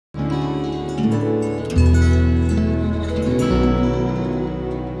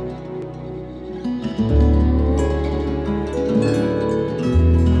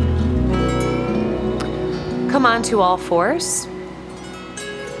Come onto all fours.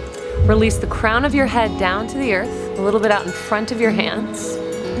 Release the crown of your head down to the earth, a little bit out in front of your hands.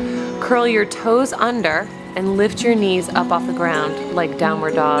 Curl your toes under and lift your knees up off the ground like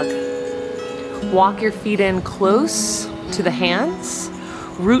downward dog. Walk your feet in close to the hands.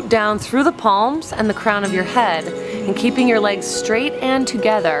 Root down through the palms and the crown of your head, and keeping your legs straight and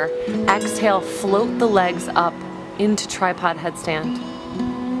together, exhale, float the legs up into tripod headstand.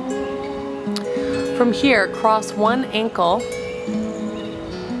 From here, cross one ankle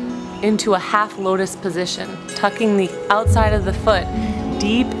into a half lotus position, tucking the outside of the foot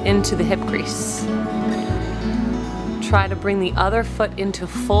deep into the hip crease. Try to bring the other foot into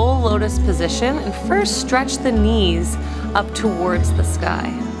full lotus position, and first stretch the knees up towards the sky.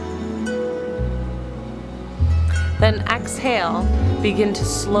 Then exhale, begin to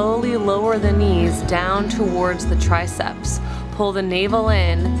slowly lower the knees down towards the triceps. Pull the navel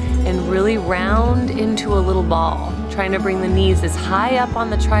in and really round into a little ball, trying to bring the knees as high up on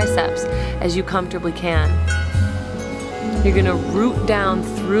the triceps as you comfortably can. You're gonna root down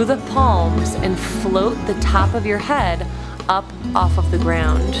through the palms and float the top of your head up off of the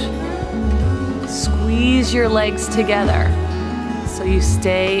ground. Squeeze your legs together so you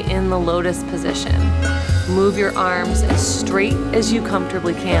stay in the lotus position. Move your arms as straight as you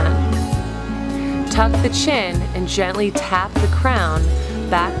comfortably can. Tuck the chin and gently tap the crown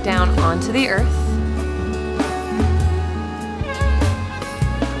back down onto the earth.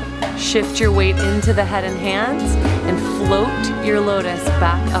 Shift your weight into the head and hands and float your lotus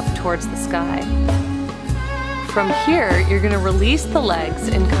back up towards the sky. From here, you're going to release the legs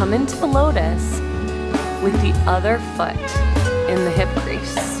and come into the lotus with the other foot in the hip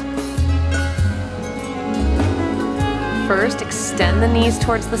crease. First, extend the knees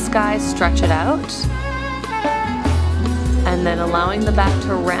towards the sky, stretch it out. And then allowing the back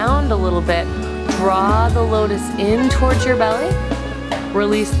to round a little bit, draw the lotus in towards your belly.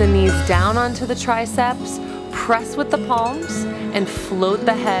 Release the knees down onto the triceps, press with the palms, and float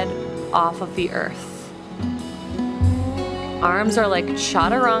the head off of the earth. Arms are like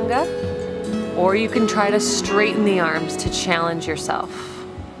chaturanga, or you can try to straighten the arms to challenge yourself.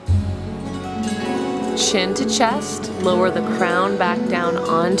 Chin to chest, lower the crown back down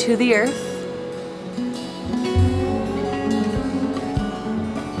onto the earth.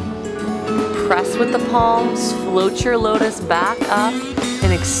 Press with the palms, float your lotus back up,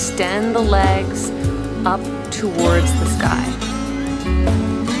 and extend the legs up towards the sky.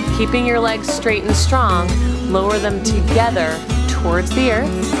 Keeping your legs straight and strong, lower them together towards the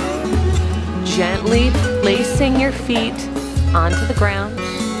earth. Gently placing your feet onto the ground,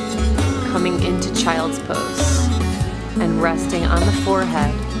 coming into child's pose, and resting on the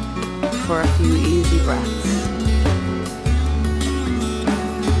forehead for a few easy breaths.